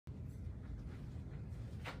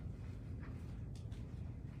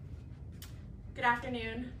Good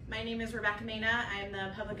afternoon. My name is Rebecca Mena. I'm the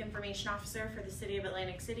Public Information Officer for the City of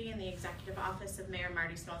Atlantic City in the Executive Office of Mayor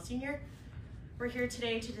Marty Small Sr. We're here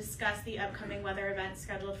today to discuss the upcoming weather event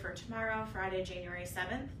scheduled for tomorrow, Friday, January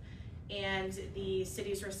 7th, and the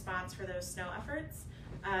city's response for those snow efforts.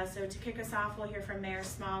 So to kick us off, we'll hear from Mayor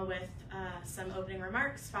Small with some opening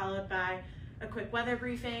remarks, followed by a quick weather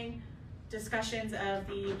briefing, discussions of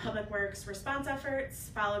the Public Works response efforts,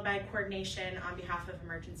 followed by coordination on behalf of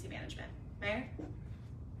emergency management. Mayor?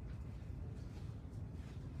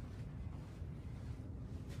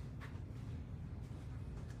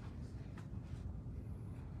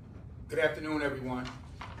 Good afternoon, everyone.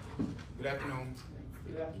 Good afternoon.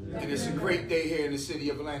 And it's a great day here in the city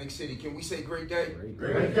of Atlantic City. Can we say great day?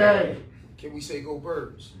 Great day. Can we say go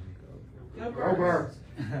birds? Go birds.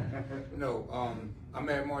 No, I'm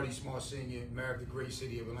Mayor Marty Small Sr., Mayor of the great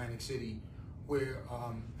city of Atlantic City. We're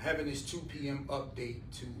having this 2 p.m. update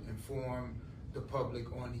to inform the public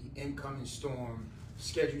on the incoming storm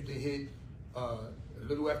scheduled to hit a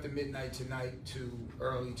little after midnight tonight to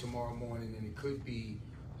early tomorrow morning, and it could be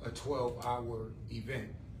a 12-hour event.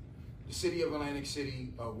 The city of Atlantic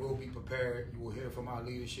City will be prepared. You will hear from our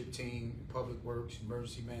leadership team, Public Works,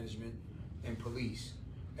 Emergency Management, and Police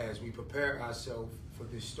as we prepare ourselves for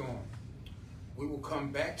this storm. We will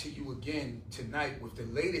come back to you again tonight with the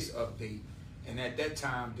latest update, and at that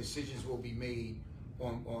time, decisions will be made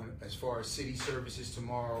on as far as city services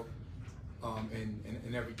tomorrow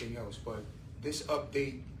and everything else. But this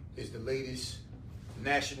update is the latest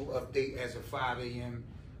national update as of 5 a.m.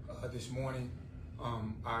 This morning.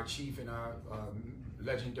 Our chief and our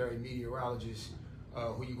legendary meteorologist,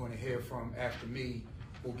 who you're going to hear from after me,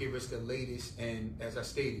 will give us the latest, and as I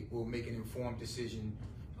stated, we'll make an informed decision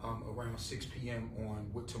around 6 p.m. on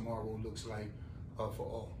what tomorrow looks like for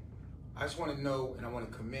all. I just want to know, and I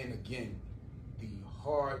want to commend again the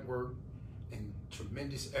hard work and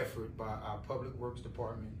tremendous effort by our Public Works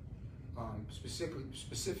Department,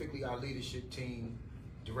 specifically our leadership team,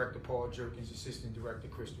 Director Paul Jerkins, Assistant Director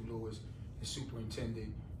Crystal Lewis, and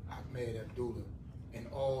Superintendent Ahmed Abdullah, and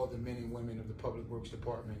all the men and women of the Public Works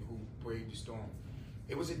Department who braved the storm.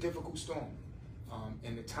 It was a difficult storm,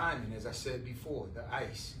 and the timing, as I said before, the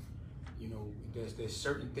ice. You know, there's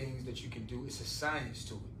certain things that you can do. It's a science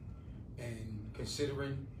to it, and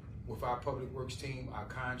considering with our Public Works team, our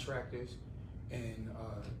contractors, and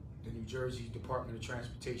the New Jersey Department of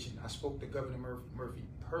Transportation, I spoke to Governor Murphy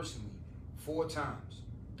personally 4 times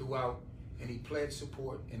throughout, and he pledged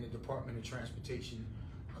support, and the Department of Transportation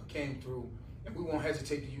came through, and we won't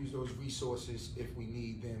hesitate to use those resources if we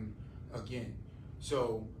need them again.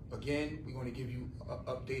 So again, we're going to give you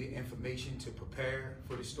updated information to prepare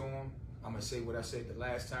for the storm. I'm going to say what I said the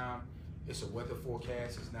last time. It's a weather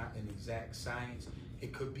forecast. It's not an exact science.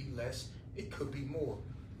 It could be less. It could be more.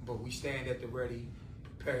 But we stand at the ready,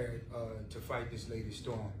 prepared to fight this latest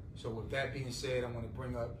storm. So with that being said, I want to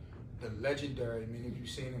bring up the legendary, many of you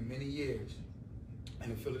seen him many years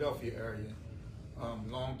in the Philadelphia area,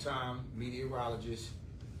 longtime meteorologist,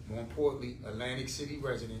 more importantly, Atlantic City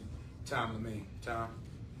resident, Tom LeMay. Tom.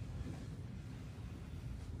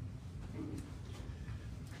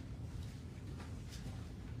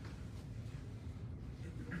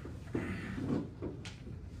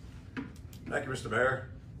 Thank you, Mr. Mayor.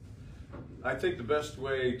 I think the best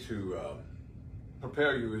way to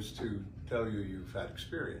prepare you is to tell you you've had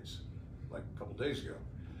experience, like a couple days ago.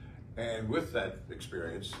 And with that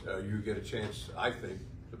experience, you get a chance, I think,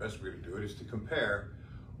 the best way to do it is to compare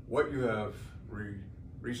what you have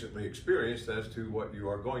recently experienced as to what you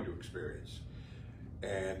are going to experience.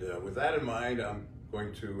 And with that in mind, I'm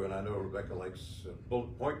going to, and I know Rebecca likes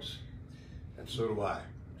bullet points, and so do I.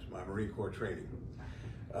 It's my Marine Corps training.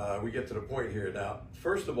 We get to the point here now.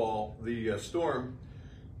 First of all, the storm,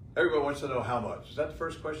 everybody wants to know how much. Is that the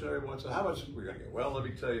first question everyone wants to know? How much are we going to get? Well, let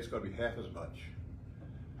me tell you, it's going to be half as much,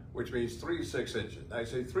 which means 3 to 6 inches. Now, I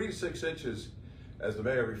say 3 to 6 inches, as the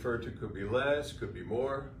mayor referred to, could be less, could be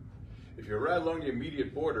more. If you're right along the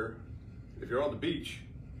immediate border, if you're on the beach,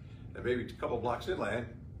 and maybe a couple blocks inland,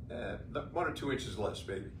 1 or 2 inches less,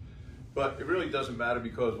 maybe. But it really doesn't matter,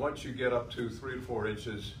 because once you get up to 3 to 4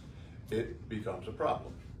 inches, it becomes a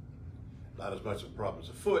problem. Not as much of a problem as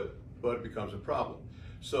a foot, but it becomes a problem.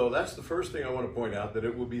 So that's the first thing I want to point out, that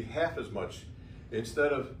it will be half as much.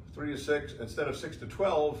 Instead of 3 to 6, instead of 6 to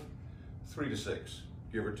 12, 3 to 6,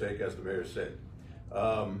 give or take, as the mayor said.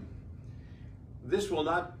 This will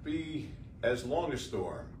not be as long a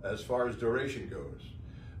storm as far as duration goes.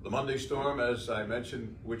 The Monday storm, as I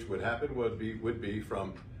mentioned, which would happen, would be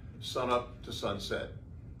from sunup to sunset.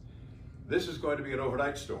 This is going to be an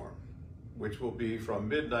overnight storm, which will be from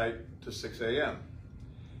midnight to 6 a.m.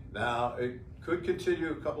 Now, it could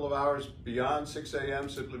continue a couple of hours beyond 6 a.m.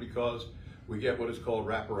 simply because we get what is called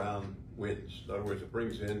wraparound winds. In other words, it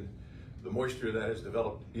brings in the moisture that has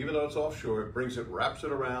developed, even though it's offshore, it brings it, wraps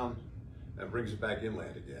it around, and brings it back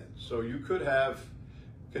inland again. So you could have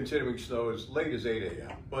continuing snow as late as 8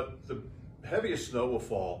 a.m., but the heaviest snow will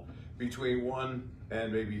fall between 1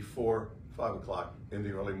 and maybe 4, 5 o'clock in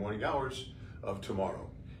the early morning hours of tomorrow.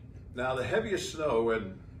 Now, the heaviest snow,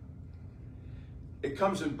 and it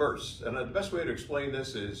comes in bursts, and the best way to explain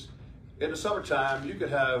this is, in the summertime, you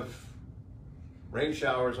could have rain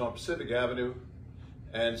showers on Pacific Avenue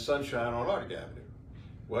and sunshine on Arctic Avenue.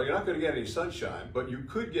 Well, you're not going to get any sunshine, but you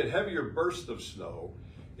could get heavier bursts of snow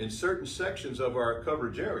in certain sections of our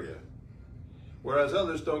coverage area, whereas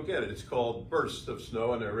others don't get it. It's called bursts of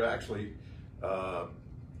snow, and they're actually,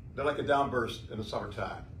 they're like a downburst in the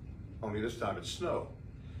summertime, only this time it's snow.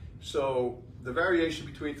 So the variation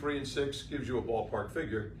between 3 and 6 gives you a ballpark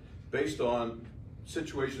figure based on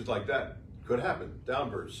situations like that. Could happen,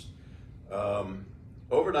 downbursts.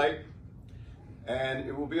 Overnight, and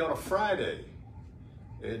it will be on a Friday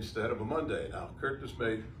instead of a Monday. Now, Kurt, this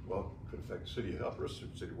may, well, could affect city helpers,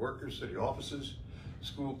 city workers, city offices,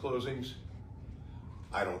 school closings.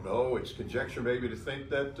 I don't know, it's conjecture maybe to think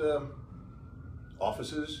that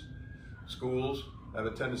offices, schools have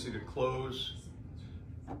a tendency to close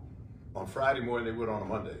on Friday more than they would on a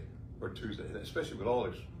Monday or Tuesday, especially with all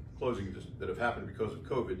these closings that have happened because of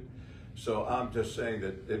COVID. So I'm just saying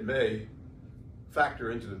that it may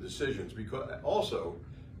factor into the decisions,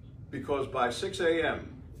 because by 6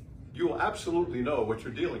 a.m. you will absolutely know what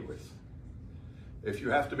you're dealing with if you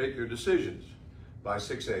have to make your decisions by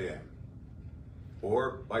 6 a.m.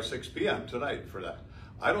 or by 6 p.m. tonight for that.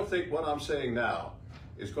 I don't think what I'm saying now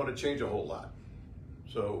is going to change a whole lot,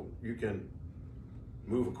 so you can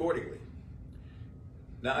move accordingly.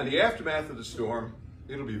 Now, in the aftermath of the storm,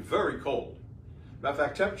 it'll be very cold. Matter of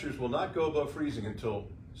fact, temperatures will not go above freezing until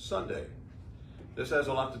Sunday. This has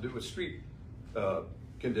a lot to do with street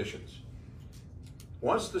conditions.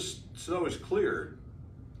 Once the snow is cleared,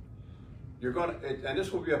 you're going to, and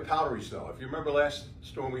this will be a powdery snow. If you remember last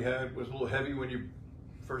storm we had was a little heavy when you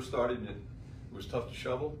first started and it was tough to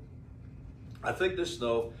shovel. I think this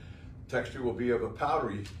snow texture will be of a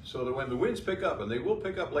powdery, so that when the winds pick up, and they will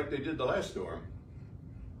pick up like they did the last storm,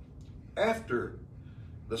 after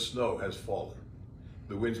the snow has fallen,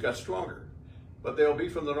 the winds got stronger, but they'll be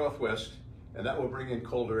from the northwest, and that will bring in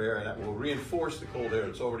colder air, and that will reinforce the cold air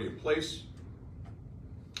that's already in place.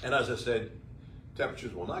 And as I said,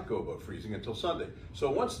 temperatures will not go above freezing until Sunday.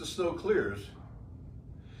 So once the snow clears,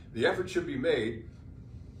 the effort should be made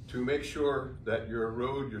to make sure that your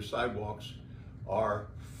road, your sidewalks are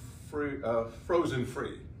free, frozen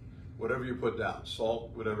free. Whatever you put down, salt,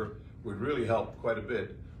 whatever, would really help quite a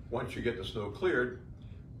bit once you get the snow cleared.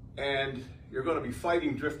 And you're going to be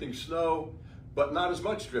fighting drifting snow, but not as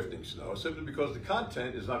much drifting snow, simply because the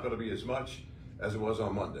content is not going to be as much as it was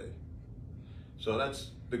on Monday. So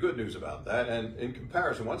that's the good news about that. And in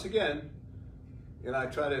comparison, once again, I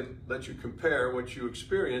try to let you compare what you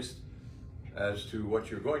experienced as to what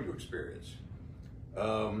you're going to experience.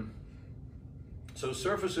 So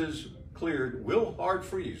surfaces cleared will hard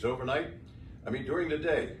freeze overnight, during the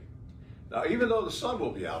day. Now, even though the sun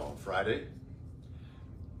will be out on Friday,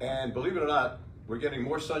 and believe it or not, we're getting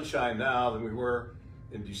more sunshine now than we were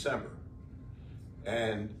in December.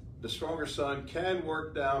 And the stronger sun can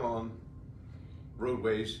work down on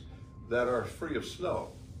roadways that are free of snow.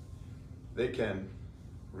 They can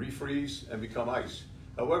refreeze and become ice.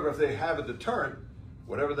 However, if they have a deterrent,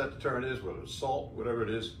 whatever that deterrent is, whether it's salt, whatever it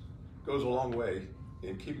is, goes a long way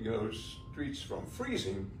in keeping those streets from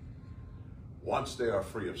freezing once they are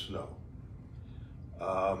free of snow.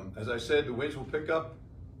 As I said, the winds will pick up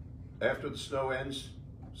after the snow ends,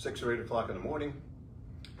 6 or 8 o'clock in the morning,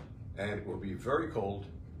 and it will be very cold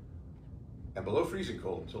and below freezing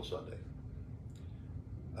cold until Sunday.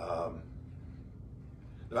 No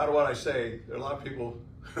matter what I say, there are a lot of people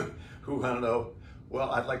who want to know, well,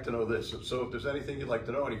 I'd like to know this. So if there's anything you'd like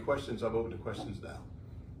to know, any questions, I'm open to questions now.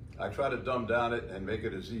 I try to dumb down it and make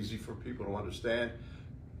it as easy for people to understand.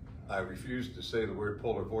 I refuse to say the word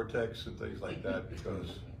polar vortex and things like that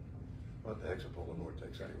because what the heck's a polar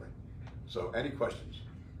vortex anyway? So any questions?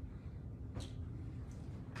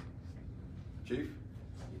 Chief?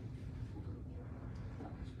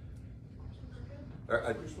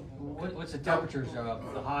 What's the temperatures,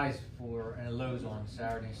 the highs for and the lows on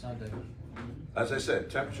Saturday and Sunday? As I said,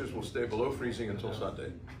 temperatures will stay below freezing until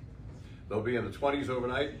Sunday. They'll be in the 20s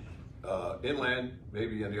overnight, inland,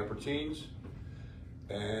 maybe in the upper teens,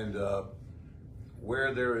 and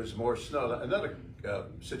where there is more snow. Another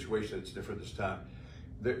situation that's different this time,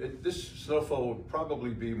 this snowfall will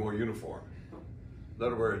probably be more uniform. In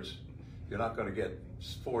other words, you're not going to get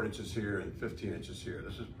 4 inches here and 15 inches here.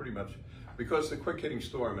 This is pretty much, because it's a quick hitting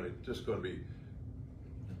storm and it's just going to be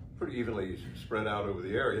pretty evenly spread out over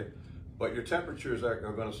the area, but your temperatures are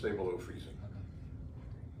going to stay below freezing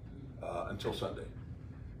until Sunday.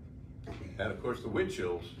 And of course the wind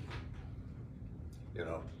chills,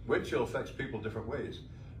 wind chill affects people different ways.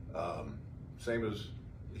 Same as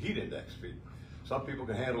heat index. Some people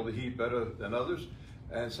can handle the heat better than others,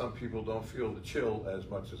 and some people don't feel the chill as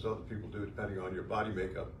much as other people do, depending on your body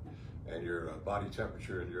makeup and your body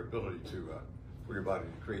temperature and your ability for your body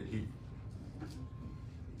to create heat.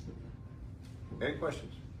 Any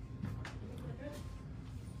questions?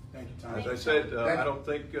 Thank you, Tom. As I said, I don't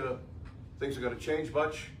think things are going to change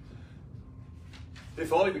much,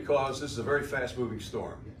 if only because this is a very fast-moving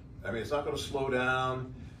storm. I mean, it's not going to slow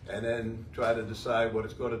down and then try to decide what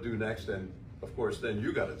it's going to do next, and of course, then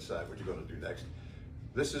you got to decide what you're going to do next.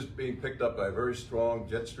 This is being picked up by a very strong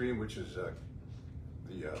jet stream, which is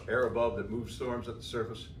the air above that moves storms at the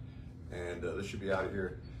surface, and this should be out of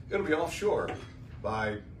here. It'll be offshore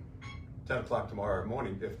by 10 o'clock tomorrow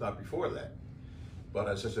morning, if not before that. But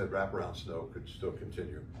as I said, wraparound snow could still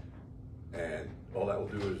continue. And all that will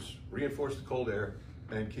do is reinforce the cold air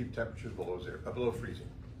and keep temperatures below freezing.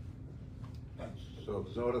 So if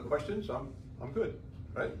there's no other questions, I'm good,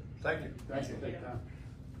 right? Thank you. Thank you. Thank you, Tom.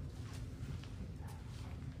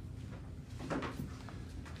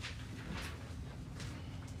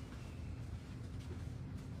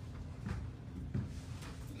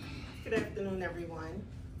 Good afternoon, everyone.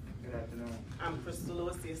 Good afternoon. I'm Crystal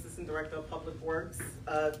Lewis, the Assistant Director of Public Works.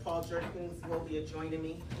 Paul Jerkins will be joining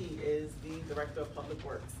me. He is the Director of Public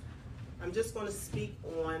Works. I'm just going to speak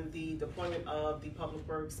on the deployment of the Public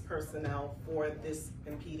Works personnel for this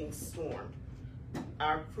impeding storm.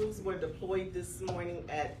 Our crews were deployed this morning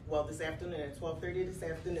this afternoon at 12:30 this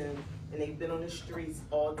afternoon, and they've been on the streets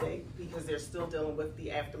all day because they're still dealing with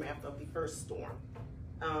the aftermath of the first storm.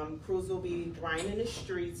 Crews will be drying in the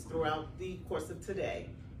streets throughout the course of today.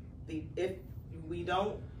 If we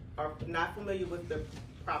are not familiar with the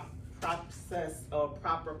proper process of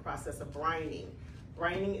brining,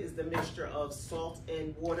 brining is the mixture of salt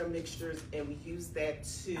and water mixtures, and we use that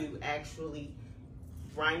to actually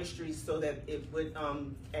brine the streets so that it would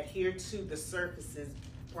adhere to the surfaces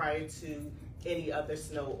prior to any other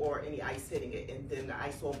snow or any ice hitting it, and then the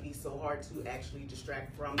ice won't be so hard to actually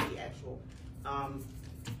distract from the actual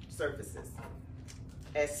surfaces.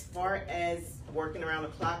 As far as working around the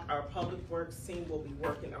clock, our public works team will be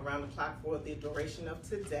working around the clock for the duration of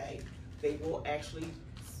today. They will actually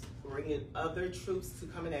bring in other troops to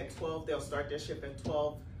come in at 12. They'll start their shift at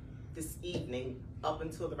 12 this evening up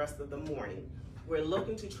until the rest of the morning. We're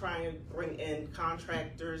looking to try and bring in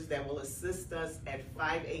contractors that will assist us at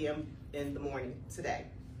 5 a.m. in the morning today.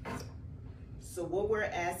 So what we're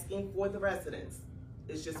asking for the residents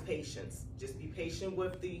is just patience. Just be patient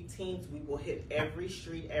with the teams. We will hit every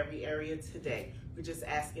street, every area today. We're just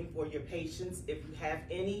asking for your patience. If you have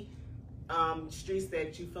any streets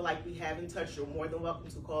that you feel like we haven't touched, you're more than welcome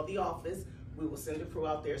to call the office. We will send a crew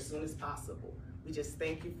out there as soon as possible. We just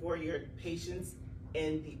thank you for your patience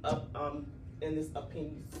in this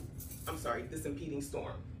impeding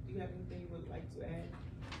storm. Do you have anything you would like to add?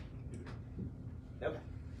 Okay,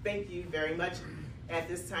 thank you very much. At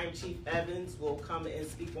this time, Chief Evans will come and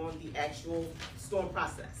speak on the actual storm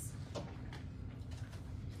process.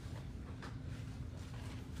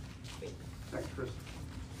 Thanks, Crystal.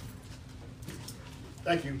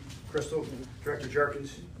 Thank you, Crystal, Director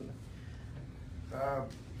Jerkins.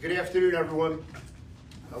 Good afternoon, everyone.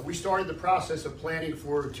 We started the process of planning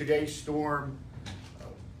for today's storm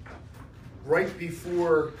right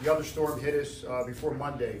before the other storm hit us, before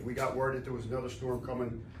Monday. We got word that there was another storm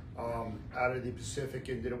coming out of the Pacific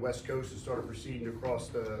into the West Coast and started proceeding across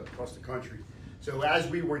the country. So as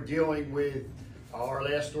we were dealing with our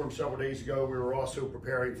last storm several days ago, we were also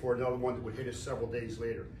preparing for another one that would hit us several days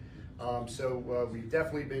later. We've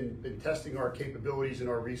definitely been testing our capabilities and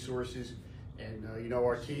our resources, and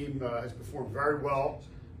our team has performed very well.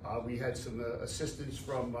 We had some assistance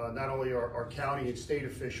from not only our county and state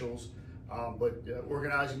officials, but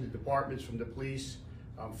organizing the departments from the police,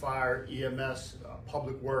 fire, EMS,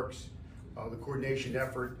 public works. The coordination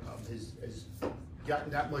effort has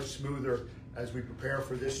gotten that much smoother as we prepare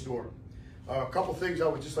for this storm. A couple things I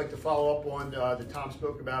would just like to follow up on that Tom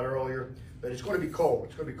spoke about earlier, that it's going to be cold.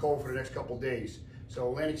 It's going to be cold for the next couple days. So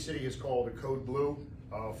Atlantic City is called a code blue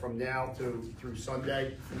from now through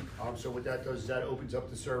Sunday. So what that does is that opens up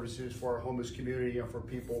the services for our homeless community and for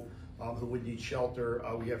people who would need shelter.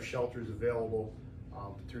 We have shelters available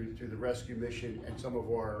through the rescue mission and some of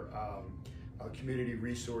our community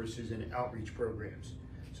resources and outreach programs.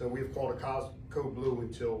 So we have called a Code Blue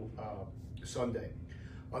until Sunday.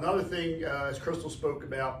 Another thing, as Crystal spoke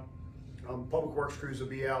about, Public Works crews will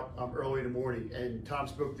be out early in the morning, and Tom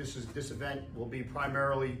spoke. This event will be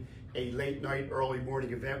primarily a late night, early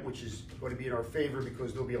morning event, which is going to be in our favor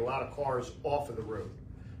because there'll be a lot of cars off of the road.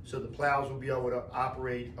 So the plows will be able to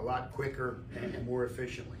operate a lot quicker and more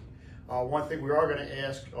efficiently. One thing we are going to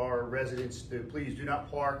ask our residents to please do not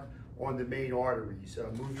park on the main arteries.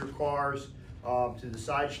 Move your cars to the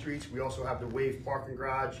side streets. We also have the Wave parking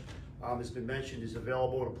garage. It's been mentioned, is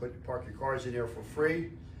available to park your cars in there for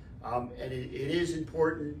free. And it is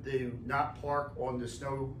important to not park on the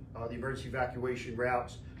the emergency evacuation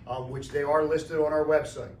routes, which they are listed on our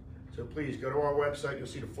website. So please go to our website, you'll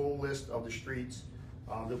see the full list of the streets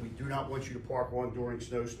that we do not want you to park on during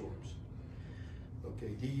snowstorms.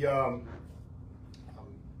 Okay,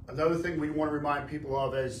 another thing we want to remind people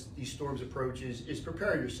of as these storms approach is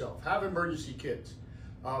prepare yourself. Have emergency kits.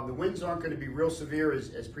 The winds aren't going to be real severe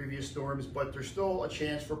as previous storms, but there's still a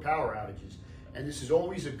chance for power outages. And this is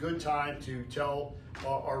always a good time to tell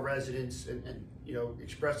our residents and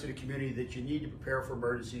express to the community that you need to prepare for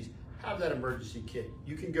emergencies. Have that emergency kit.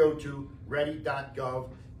 You can go to ready.gov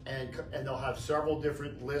and they'll have several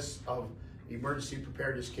different lists of emergency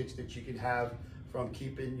preparedness kits that you can have, from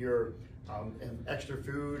keeping your extra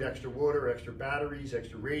food, extra water, extra batteries,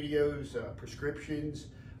 extra radios, prescriptions,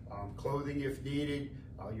 clothing if needed,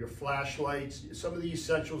 your flashlights, some of the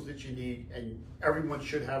essentials that you need, and everyone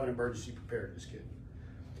should have an emergency preparedness kit.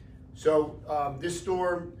 So this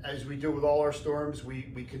storm, as we do with all our storms,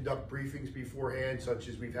 we conduct briefings beforehand, such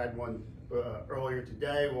as we've had one earlier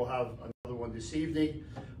today. We'll have another one this evening.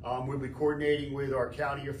 We'll be coordinating with our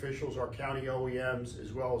county officials, our county OEMs,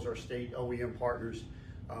 as well as our state OEM partners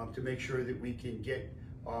to make sure that we can get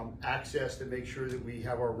access, to make sure that we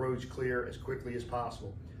have our roads clear as quickly as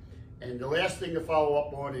possible. And the last thing to follow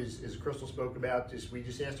up on is, as Crystal spoke about, we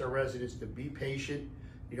just asked our residents to be patient.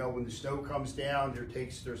 When the snow comes down,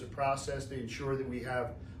 there's a process to ensure that we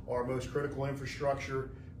have our most critical infrastructure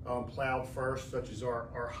plowed first, such as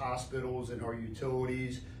our hospitals and our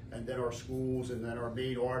utilities, and then our schools, and then our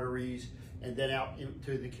main arteries, and then out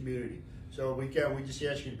into the community. So we just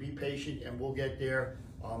ask you to be patient, and we'll get there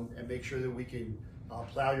and make sure that we can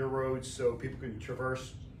plow your roads so people can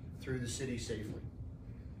traverse through the city safely.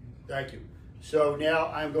 Thank you. So now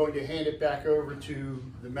I'm going to hand it back over to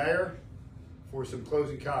the mayor for some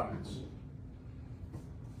closing comments.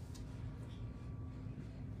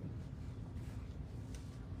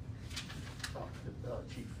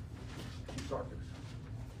 Chief Sarkis.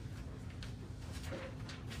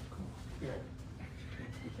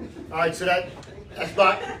 All right, so that's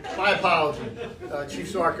my apology.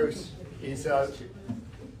 Chief Sarkis is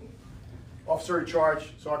officer in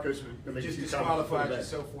charge. Sarkis, You just disqualified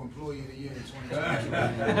yourself for Employee of the Year in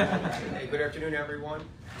 2020. Hey, good afternoon, everyone.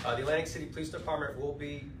 The Atlantic City Police Department will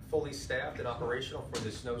be fully staffed and operational for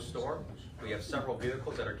this snowstorm. We have several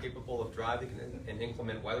vehicles that are capable of driving in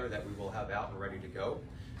inclement weather that we will have out and ready to go.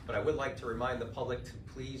 But I would like to remind the public to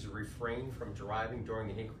please refrain from driving during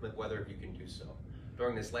the inclement weather if you can do so.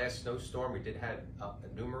 During this last snowstorm, we did have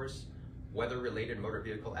numerous weather-related motor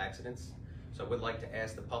vehicle accidents. So I would like to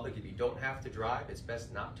ask the public, if you don't have to drive, it's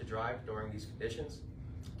best not to drive during these conditions.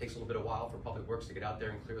 It takes a little bit of while for Public Works to get out there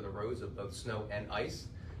and clear the roads of both snow and ice.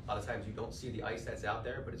 A lot of times you don't see the ice that's out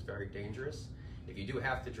there, but it's very dangerous. If you do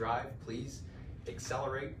have to drive, please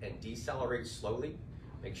accelerate and decelerate slowly.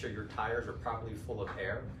 Make sure your tires are properly full of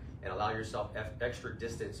air, and allow yourself extra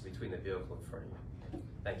distance between the vehicle in front of you.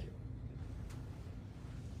 Thank you.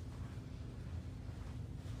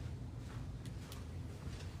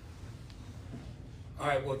 All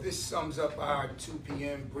right, well, this sums up our 2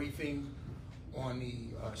 p.m. briefing on the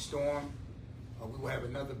storm. We will have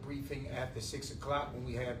another briefing after 6 o'clock when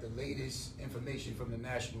we have the latest information from the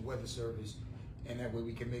National Weather Service, and that way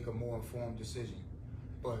we can make a more informed decision.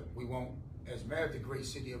 But we won't, as mayor of the great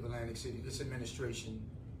city of Atlantic City, this administration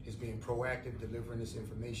is being proactive, delivering this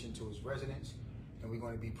information to its residents, and we're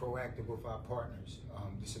going to be proactive with our partners.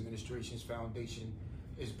 This administration's foundation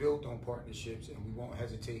is built on partnerships, and we won't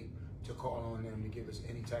hesitate to call on them to give us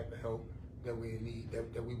any type of help that we need,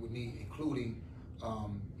 that we would need, including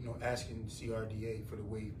asking CRDA for the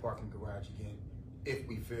Wave parking garage again, if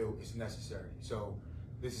we feel it's necessary. So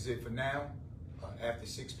this is it for now. After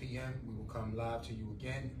 6 p.m., we will come live to you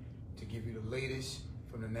again to give you the latest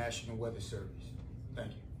from the National Weather Service.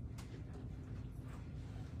 Thank you.